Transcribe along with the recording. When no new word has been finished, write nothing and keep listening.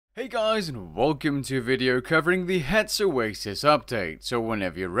Hey guys, and welcome to a video covering the Oasis update. So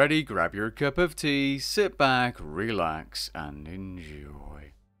whenever you're ready, grab your cup of tea, sit back, relax, and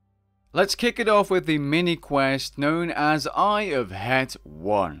enjoy. Let's kick it off with the mini-quest known as Eye of Het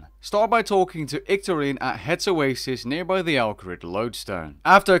 1. Start by talking to Ictorine at Het Oasis nearby the Alcrid lodestone.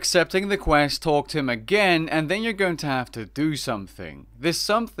 After accepting the quest, talk to him again, and then you're going to have to do something. This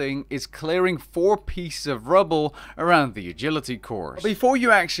something is clearing 4 pieces of rubble around the agility course. But before you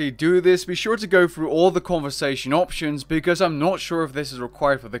actually do this, be sure to go through all the conversation options because I'm not sure if this is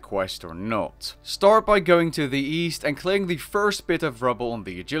required for the quest or not. Start by going to the east and clearing the first bit of rubble on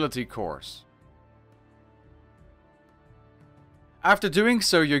the agility course. After doing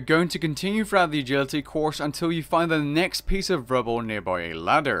so, you're going to continue throughout the agility course until you find the next piece of rubble nearby a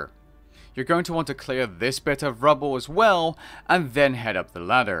ladder. You're going to want to clear this bit of rubble as well, and then head up the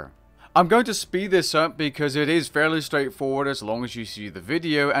ladder. I'm going to speed this up because it is fairly straightforward as long as you see the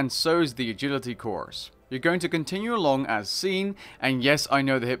video, and so is the agility course. You're going to continue along as seen, and yes, I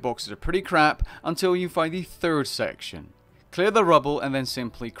know the hitboxes are pretty crap, until you find the third section. Clear the rubble and then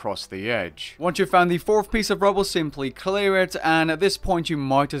simply cross the edge. Once you've found the 4th piece of rubble, simply clear it, and at this point you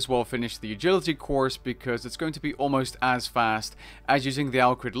might as well finish the agility course because it's going to be almost as fast as using the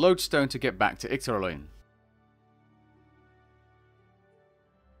Alcrid lodestone to get back to Ictorine.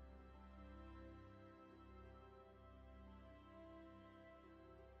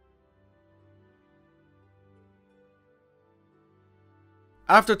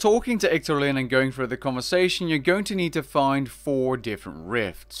 After talking to Ictorine and going through the conversation, you're going to need to find 4 different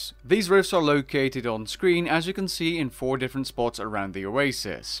rifts. These rifts are located on screen, as you can see, in 4 different spots around the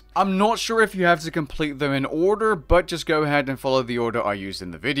Oasis. I'm not sure if you have to complete them in order, but just go ahead and follow the order I used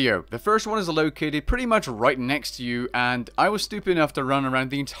in the video. The first one is located pretty much right next to you, and I was stupid enough to run around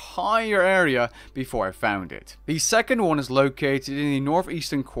the entire area before I found it. The second one is located in the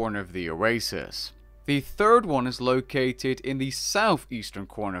northeastern corner of the Oasis. The third one is located in the southeastern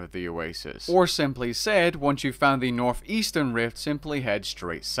corner of the Oasis. Or simply said, once you've found the northeastern rift, simply head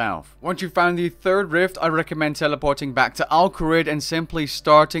straight south. Once you've found the third rift, I recommend teleporting back to Alcrid and simply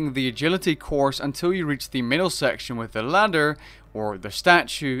starting the agility course until you reach the middle section with the ladder, or the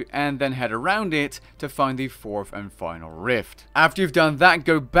statue, and then head around it to find the 4th and final rift. After you've done that,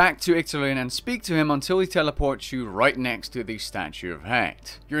 go back to Ictorine and speak to him until he teleports you right next to the statue of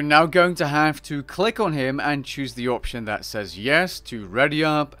Het. You're now going to have to click on him and choose the option that says yes to ready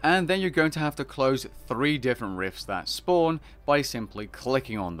up, and then you're going to have to close 3 different rifts that spawn by simply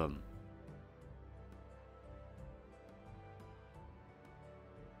clicking on them.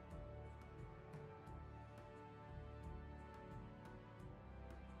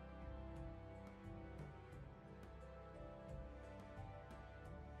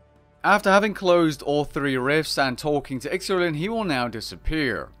 After having closed all 3 rifts and talking to Ictorine, he will now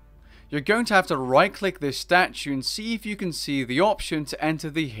disappear. You're going to have to right click this statue and see if you can see the option to enter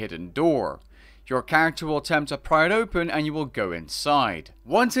the hidden door. Your character will attempt to pry it open and you will go inside.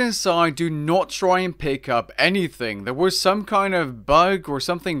 Once inside, do not try and pick up anything. There was some kind of bug or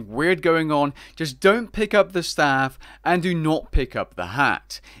something weird going on. Just don't pick up the staff and do not pick up the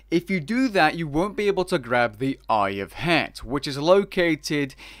hat. If you do that, you won't be able to grab the Eye of Het, which is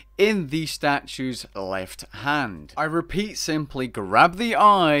located in the statue's left hand. I repeat, simply grab the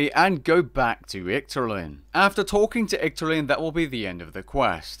eye and go back to Ictorine. After talking to Ictorine, that will be the end of the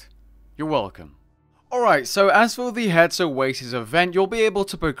quest. You're welcome. Alright, so as for the Het Oasis event, you'll be able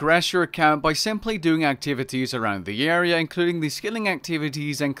to progress your account by simply doing activities around the area, including the skilling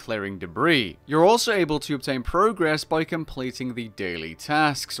activities and clearing debris. You're also able to obtain progress by completing the daily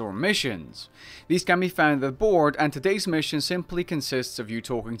tasks or missions. These can be found on the board, and today's mission simply consists of you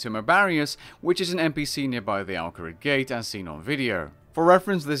talking to Mabarius, which is an NPC nearby the Alcrid gate as seen on video. For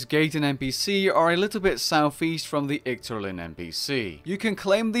reference, this gate and NPC are a little bit southeast from the Ictorine NPC. You can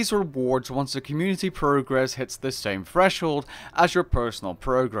claim these rewards once the community progress hits the same threshold as your personal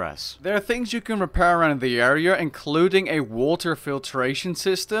progress. There are things you can repair around the area, including a water filtration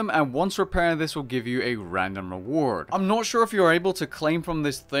system, and once repaired this will give you a random reward. I'm not sure if you're able to claim from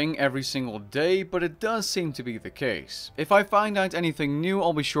this thing every single day, but it does seem to be the case. If I find out anything new,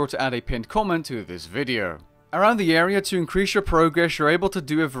 I'll be sure to add a pinned comment to this video. Around the area, to increase your progress, you're able to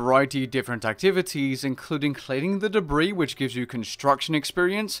do a variety of different activities, including cleaning the debris, which gives you construction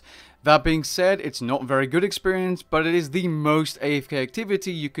experience. That being said, it's not very good experience, but it is the most AFK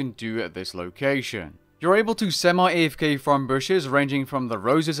activity you can do at this location. You're able to semi-AFK farm bushes ranging from the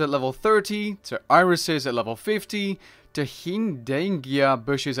roses at level 30, to irises at level 50, to Hindengia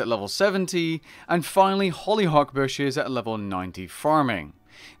bushes at level 70, and finally hollyhock bushes at level 90 farming.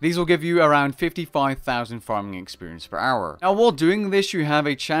 These will give you around 55,000 farming experience per hour. Now while doing this, you have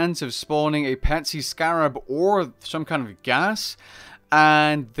a chance of spawning a Petsy Scarab or some kind of gas,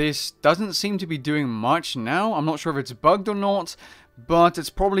 and this doesn't seem to be doing much now. I'm not sure if it's bugged or not, but it's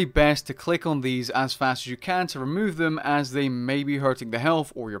probably best to click on these as fast as you can to remove them, as they may be hurting the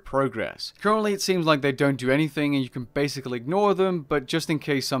health or your progress. Currently it seems like they don't do anything and you can basically ignore them, but just in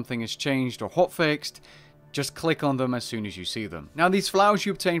case something is changed or hotfixed, just click on them as soon as you see them. Now these flowers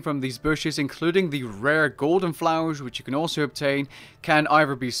you obtain from these bushes, including the rare golden flowers which you can also obtain, can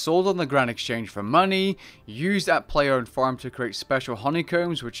either be sold on the Grand Exchange for money, used at player-owned farm to create special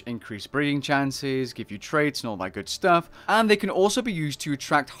honeycombs which increase breeding chances, give you traits and all that good stuff, and they can also be used to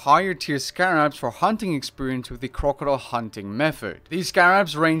attract higher tier scarabs for hunting experience with the crocodile hunting method. These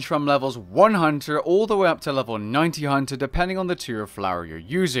scarabs range from levels 1 hunter all the way up to level 90 hunter depending on the tier of flower you're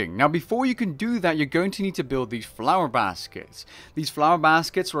using. Now before you can do that, you're going to need to build these flower baskets. These flower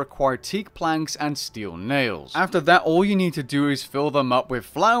baskets require teak planks and steel nails. After that, all you need to do is fill them up with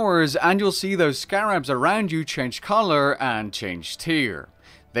flowers and you'll see those scarabs around you change color and change tier.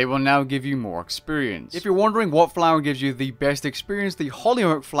 They will now give you more experience. If you're wondering what flower gives you the best experience, the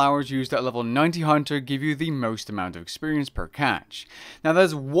Hollyhock flowers used at level 90 hunter give you the most amount of experience per catch. Now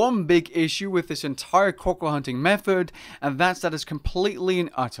there's one big issue with this entire crocodile hunting method, and that's that it's completely and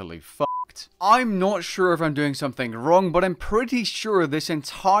utterly fucked. I'm not sure if I'm doing something wrong, but I'm pretty sure this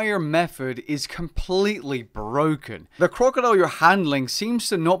entire method is completely broken. The crocodile you're handling seems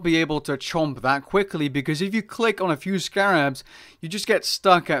to not be able to chomp that quickly, because if you click on a few scarabs, you just get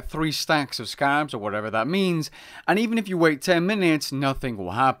stuck at 3 stacks of scarabs or whatever that means, and even if you wait 10 minutes, nothing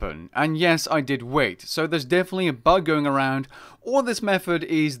will happen. And yes, I did wait, so there's definitely a bug going around, or this method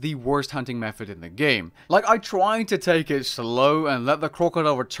is the worst hunting method in the game. Like, I tried to take it slow and let the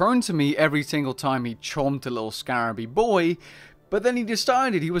crocodile return to me every single time he chomped a little scaraby boy, but then he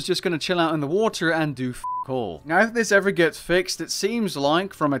decided he was just going to chill out in the water and do f*** all. Now if this ever gets fixed, it seems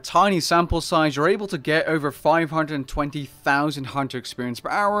like from a tiny sample size you're able to get over 520,000 hunter experience per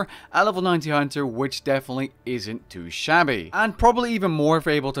hour at level 90 hunter, which definitely isn't too shabby. And probably even more if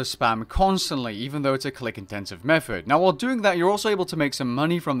you're able to spam constantly, even though it's a click intensive method. Now while doing that, you're also able to make some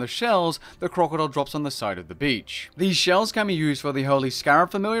money from the shells the crocodile drops on the side of the beach. These shells can be used for the Holy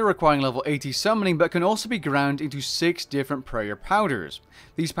Scarab familiar requiring level 80 summoning, but can also be ground into 6 different prayer powders.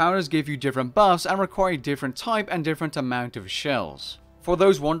 These powders give you different buffs and require different type and different amount of shells. For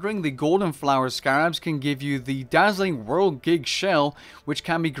those wondering, the golden flower scarabs can give you the dazzling world gig shell, which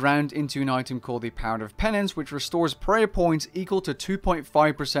can be ground into an item called the Powder of Penance, which restores prayer points equal to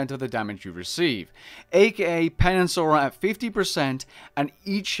 2.5% of the damage you receive, aka Penance Aura at 50%, and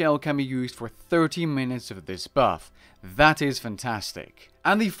each shell can be used for 30 minutes of this buff. That is fantastic.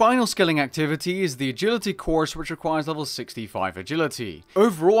 And the final skilling activity is the agility course, which requires level 65 agility.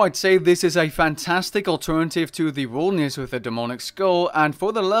 Overall, I'd say this is a fantastic alternative to the wilderness with a demonic skull, and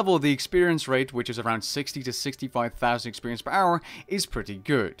for the level, the experience rate, which is around 60 to 65,000 experience per hour, is pretty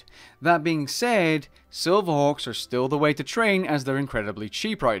good. That being said, Silverhawks are still the way to train, as they're incredibly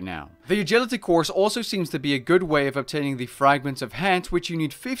cheap right now. The agility course also seems to be a good way of obtaining the Fragments of Het, which you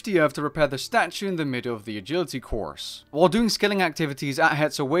need 50 of to repair the statue in the middle of the agility course. While doing skilling activities at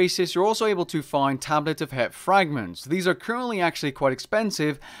Het's Oasis, you're also able to find Tablet of Het fragments. These are currently actually quite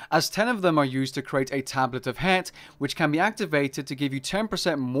expensive, as 10 of them are used to create a Tablet of Het, which can be activated to give you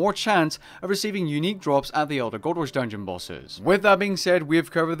 10% more chance of receiving unique drops at the Elder Godwars dungeon bosses. With that being said, we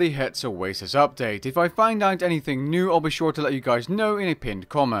have covered the Het's Oasis update. If I find out anything new, I'll be sure to let you guys know in a pinned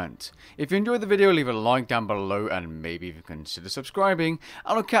comment. If you enjoyed the video, leave a like down below and maybe even consider subscribing,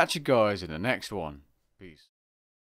 and I'll catch you guys in the next one. Peace.